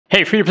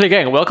Hey free-to-play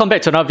gang, welcome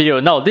back to another video.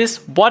 Now this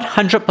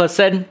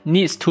 100%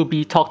 needs to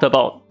be talked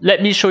about.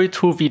 Let me show you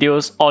two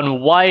videos on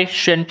why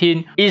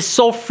Xuan is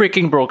so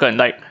freaking broken.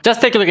 Like,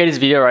 just take a look at this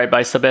video right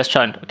by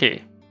Sebastian.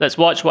 Okay, let's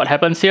watch what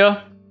happens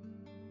here.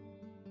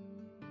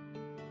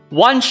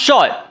 One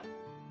shot!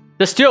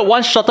 The steward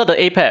one-shotted the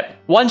APAP.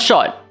 One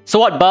shot! So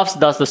what buffs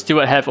does the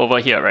steward have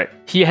over here, right?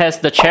 He has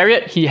the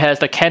chariot, he has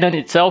the cannon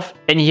itself,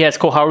 and he has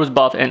Koharu's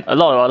buff and a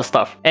lot of other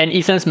stuff. And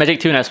Ethan's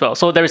magic tune as well.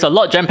 So there is a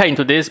lot jam-packed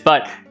into this,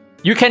 but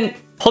you can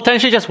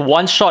potentially just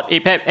one-shot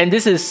APAP, and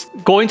this is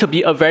going to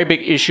be a very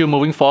big issue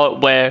moving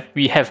forward where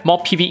we have more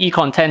PvE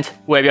content,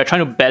 where we are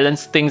trying to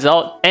balance things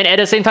out. And at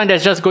the same time,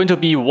 there's just going to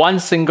be one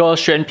single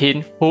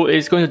Xuan who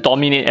is going to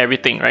dominate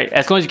everything, right?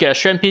 As long as you get a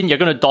Xuan, you're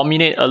going to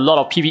dominate a lot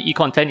of PvE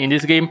content in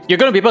this game. You're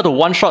going to be able to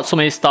one-shot so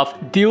many stuff,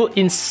 deal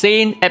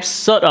insane,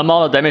 absurd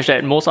amount of damage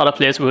that most other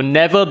players will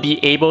never be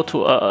able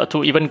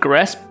to even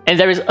grasp. And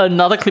there is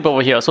another clip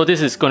over here. So this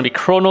is going to be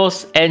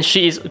Kronos, and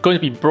she is going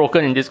to be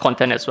broken in this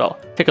content as well.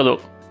 Take a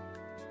look.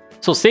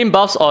 So same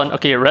buffs on,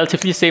 okay,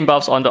 relatively same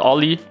buffs on the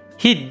Ollie.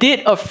 He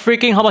did a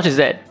freaking, how much is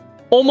that?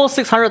 Almost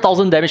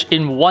 600,000 damage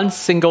in one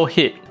single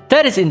hit.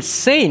 That is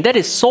insane. That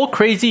is so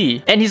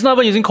crazy. And he's not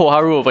even using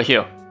Koharu over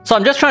here. So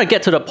I'm just trying to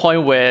get to the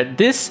point where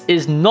this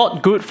is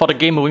not good for the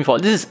game moving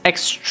forward. This is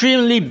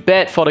extremely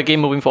bad for the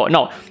game moving forward.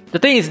 Now, the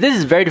thing is, this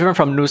is very different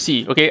from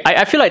Nusi, okay?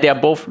 I feel like they are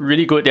both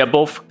really good. They are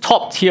both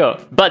top tier,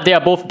 but they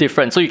are both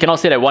different. So you cannot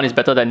say that one is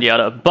better than the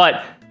other.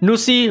 But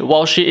Nusi,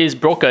 while she is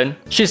broken,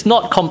 she's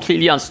not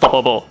completely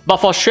unstoppable. But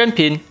for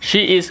Xuan,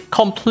 she is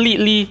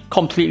completely,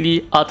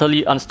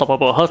 utterly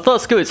unstoppable. Her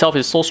third skill itself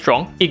is so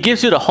strong. It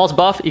gives you the horse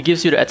buff, it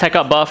gives you the attack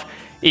up buff,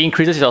 it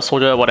increases your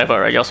soldier whatever,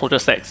 right? Your soldier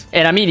stacks.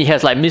 And I mean, it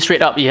has like miss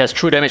rate up, it has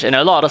true damage and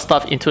a lot of other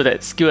stuff into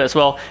that skill as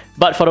well.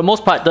 But for the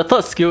most part, the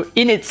third skill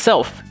in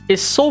itself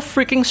is so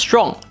freaking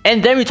strong.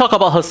 And then we talk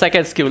about her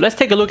second skill. Let's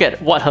take a look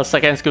at what her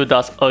second skill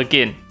does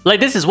again.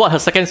 Like, this is what her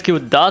second skill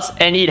does,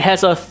 and it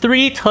has a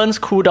 3 turns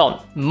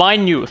cooldown.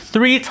 Mind you,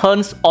 3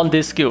 turns on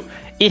this skill.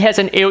 It has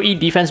an AoE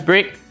defense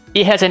break,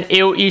 it has an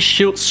AoE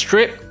shield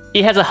strip,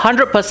 it has a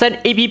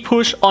 100% AP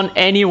push on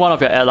any one of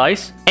your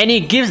allies, and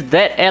it gives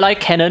that ally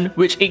cannon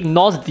which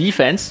ignores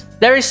defense.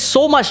 There is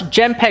so much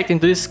jam-packed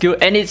into this skill,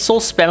 and it's so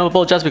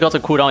spammable just because the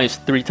cooldown is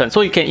 3 turns.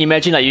 So you can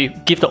imagine like you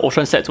give the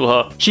ocean set to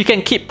her, she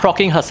can keep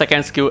proccing her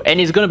second skill,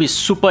 and it's gonna be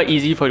super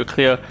easy for you to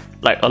clear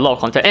like a lot of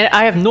content. And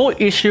I have no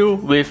issue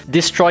with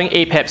destroying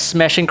APAP,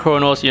 smashing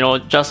Kronos, you know,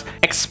 just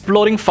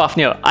exploding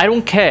Fafnir. I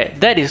don't care.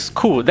 That is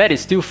cool. That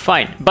is still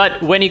fine. But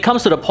when it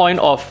comes to the point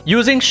of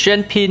using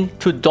Xuan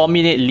to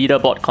dominate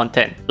leaderboard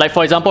content, like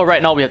for example,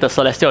 right now we have the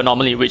Celestial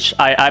Anomaly, which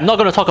I'm not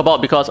going to talk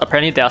about because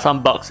apparently there are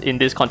some bugs in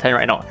this content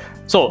right now.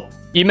 So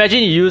imagine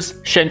you use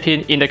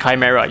Xuan in the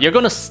Chimera. You're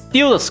going to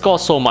steal the score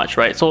so much,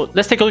 right? So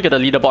let's take a look at the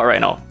leaderboard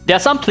right now. There are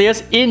some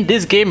players in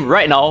this game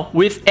right now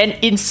with an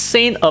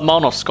insane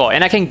amount of score.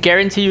 And I can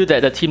guarantee you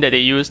that the team that they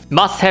used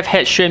must have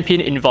had Xuan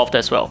involved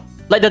as well.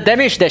 Like, the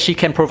damage that she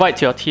can provide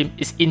to your team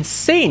is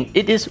insane.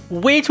 It is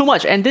way too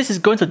much, and this is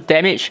going to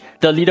damage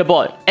the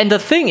leaderboard. And the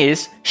thing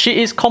is, she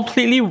is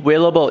completely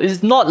willable.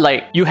 It's not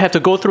like you have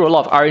to go through a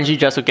lot of RNG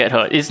just to get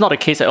her. It's not the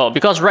case at all,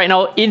 because right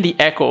now in the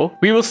Echo,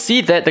 we will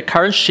see that the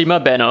current Shimmer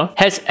banner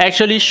has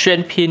actually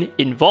Xuan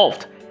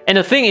involved. And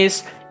the thing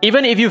is,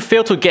 even if you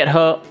fail to get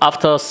her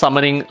after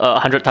summoning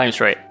 100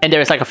 times, right? And there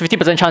is like a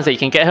 50% chance that you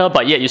can get her,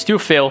 but yet you still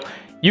fail,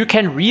 you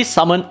can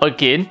re-summon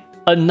again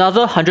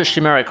another 100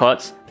 Shimmer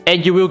records,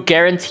 and you will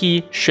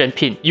guarantee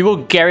Xuan. You will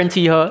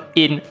guarantee her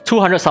in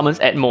 200 summons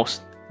at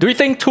most. Do you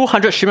think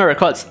 200 Shimmer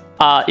records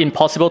are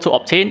impossible to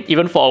obtain?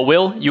 Even for a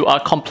whale, you are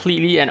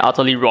completely and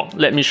utterly wrong.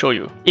 Let me show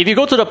you. If you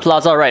go to the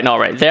plaza right now,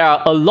 right, there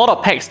are a lot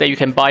of packs that you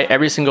can buy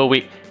every single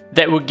week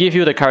that will give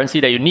you the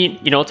currency that you need,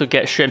 you know, to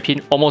get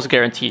Xuan almost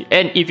guaranteed.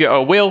 And if you're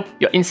a whale,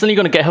 you're instantly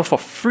going to get her for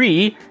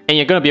free, and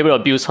you're going to be able to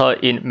abuse her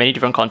in many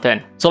different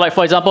content. So like,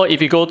 for example,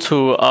 if you go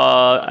to,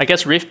 I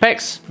guess, Rift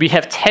packs, we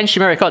have 10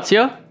 Shimmer records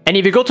here. And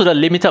if you go to the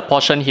limited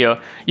portion here,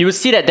 you will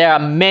see that there are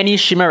many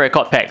Shimmer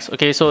record packs.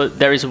 Okay, so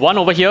there is one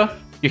over here.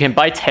 You can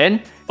buy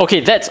 10. Okay,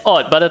 that's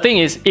odd. But the thing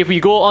is, if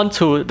we go on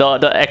to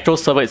the actual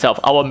server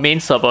itself, our main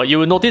server, you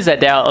will notice that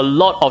there are a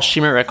lot of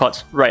Shimmer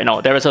records right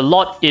now. There is a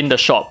lot in the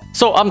shop.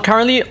 So I'm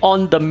currently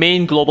on the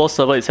main global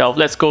server itself.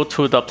 Let's go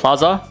to the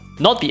plaza.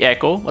 Not the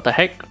Echo, what the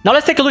heck? Now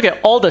let's take a look at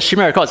all the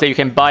Shimmer records that you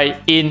can buy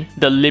in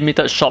the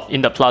limited shop in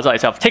the plaza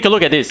itself. Take a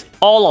look at this.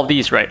 All of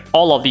these, right?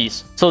 All of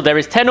these. So there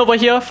is 10 over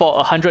here for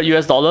 100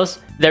 US dollars.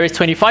 There is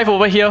 25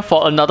 over here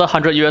for another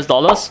 100 US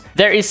dollars.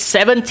 There is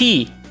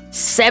 70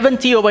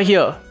 over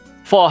here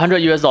for 100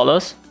 US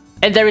dollars.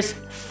 And there is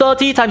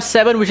 30 times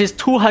 7, which is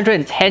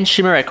 210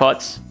 Shimmer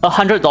records,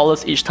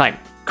 $100 each time.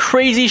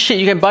 Crazy shit.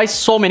 You can buy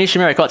so many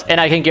Shimmer records,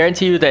 and I can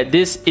guarantee you that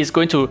this is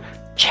going to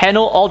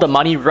channel all the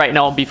money right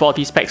now before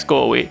these packs go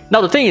away. Now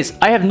the thing is,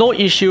 I have no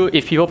issue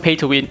if people pay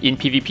to win in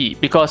PvP,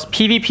 because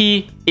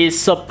PvP is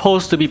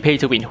supposed to be pay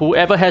to win.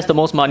 Whoever has the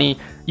most money,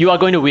 you are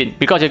going to win,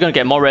 because you're going to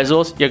get more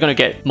resos, you're going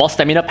to get more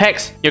stamina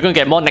packs, you're going to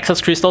get more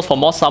Nexus crystals for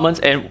more summons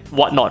and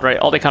whatnot, right?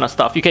 All that kind of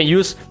stuff. You can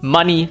use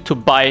money to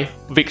buy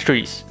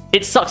victories.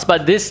 It sucks,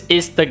 but this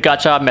is the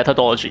gacha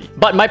methodology.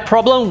 But my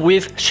problem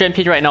with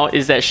Xuan right now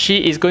is that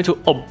she is going to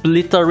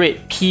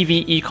obliterate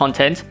PvE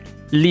content,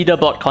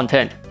 leaderboard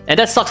content. And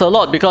that sucks a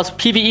lot because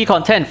PvE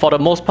content, for the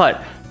most part,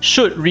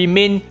 should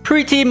remain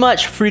pretty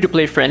much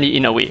free-to-play friendly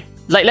in a way.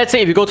 Like, let's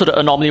say if you go to the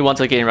anomaly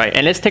once again, right?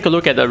 And let's take a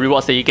look at the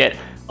rewards that you get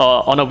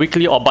on a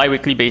weekly or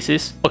bi-weekly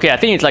basis. Okay, I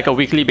think it's like a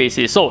weekly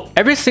basis. So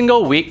every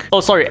single week,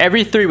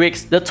 every 3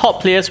 weeks, the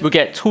top players will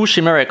get 2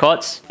 Shimmer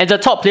records. And the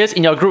top players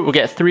in your group will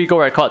get 3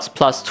 gold records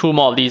plus 2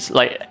 more of these,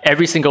 like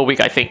every single week,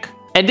 I think.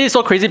 And this is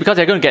so crazy because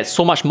they're going to get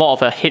so much more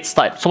of a head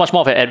start, so much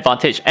more of an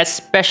advantage,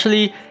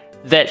 especially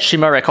that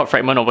Shimmer record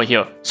fragment over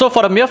here. So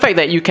for the mere fact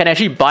that you can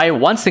actually buy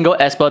one single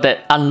Esper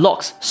that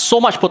unlocks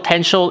so much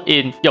potential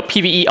in your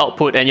PvE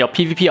output and your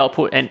PvP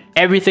output and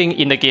everything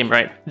in the game,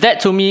 right? That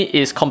to me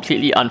is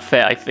completely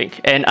unfair, I think.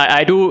 And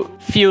I do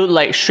feel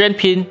like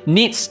Xuan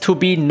needs to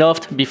be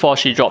nerfed before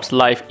she drops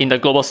live in the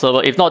global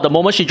server. If not, the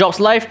moment she drops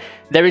live,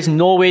 there is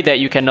no way that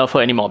you can nerf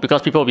her anymore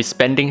because people will be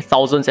spending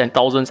thousands and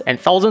thousands and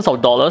thousands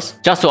of dollars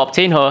just to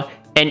obtain her.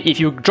 And if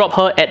you drop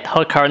her at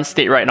her current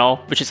state right now,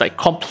 which is like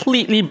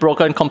completely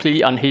broken,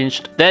 completely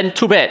unhinged, then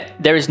too bad,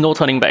 there is no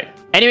turning back.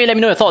 Anyway, let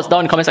me know your thoughts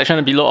down in the comment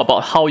section below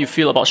about how you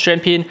feel about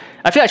Xuan.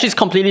 I feel like she's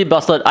completely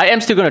busted. I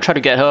am still going to try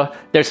to get her.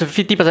 There's a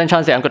 50%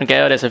 chance that I'm going to get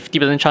her. There's a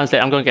 50% chance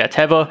that I'm going to get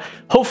Tether.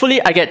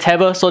 Hopefully, I get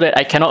Tether so that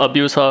I cannot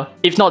abuse her.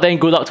 If not, then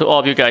good luck to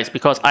all of you guys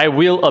because I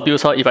will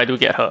abuse her if I do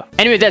get her.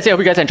 Anyway, that's it. I hope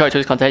you guys enjoyed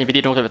today's content. If you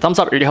did, don't forget to thumbs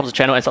up. It really helps the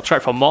channel and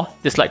subscribe for more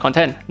Dislyte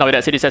content. Now with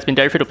that said, this has been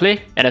very free to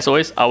play. And as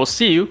always, I will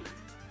see you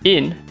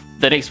in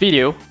the next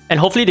video, and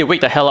hopefully they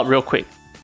wake the hell up real quick.